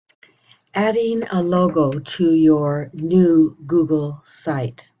Adding a logo to your new Google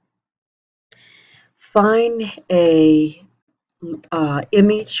site. Find a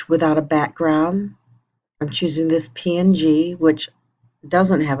image without a background. I'm choosing this PNG, which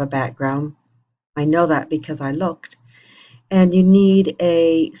doesn't have a background. I know that because I looked. And you need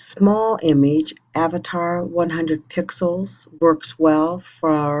a small image. Avatar 100 pixels works well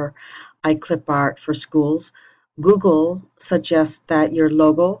for iClipArt for schools. Google suggests that your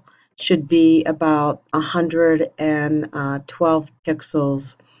logo should be about 112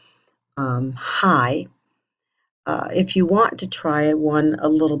 pixels high. If you want to try one a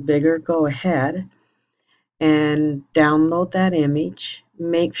little bigger, go ahead and download that image.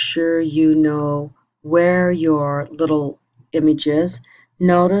 Make sure you know where your little image is.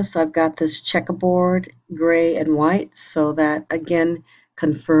 Notice I've got this checkerboard gray and white, so that again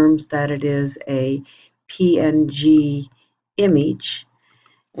confirms that it is a PNG image.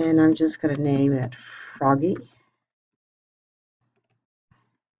 And I'm just going to name it Froggy.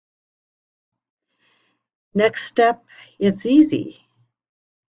 Next step, it's easy.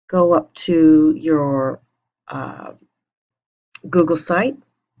 Go up to your Google site,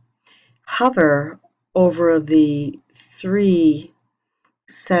 hover over the 3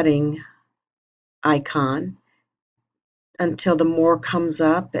 setting icon until the more comes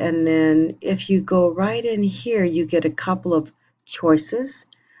up, and then if you go right in here you get a couple of choices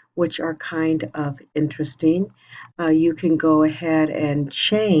which are kind of interesting. You can go ahead and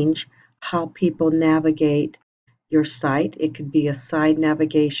change how people navigate your site. It could be a side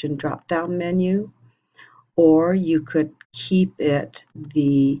navigation drop down menu, or you could keep it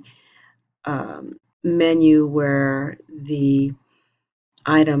the menu where the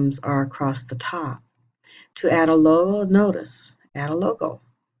items are across the top. To add a logo, notice, add a logo.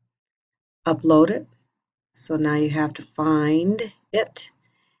 Upload it. So now you have to find it.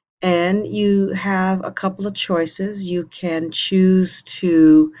 And you have a couple of choices. You can choose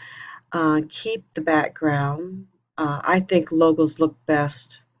to keep the background. I think logos look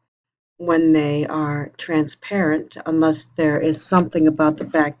best when they are transparent, unless there is something about the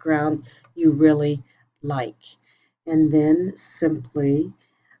background you really like. And then simply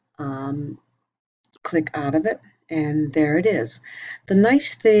click out of it, and there it is. The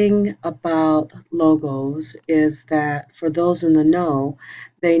nice thing about logos is that for those in the know,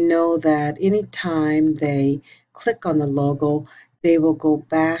 they know that anytime they click on the logo, they will go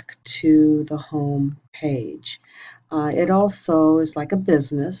back to the home page. It also is like a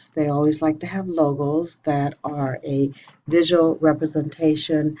business. They always like to have logos that are a visual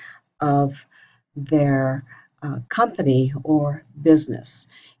representation of their company or business.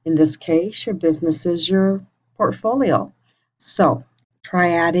 In this case, your business is your portfolio. So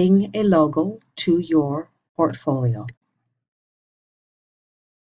try adding a logo to your portfolio.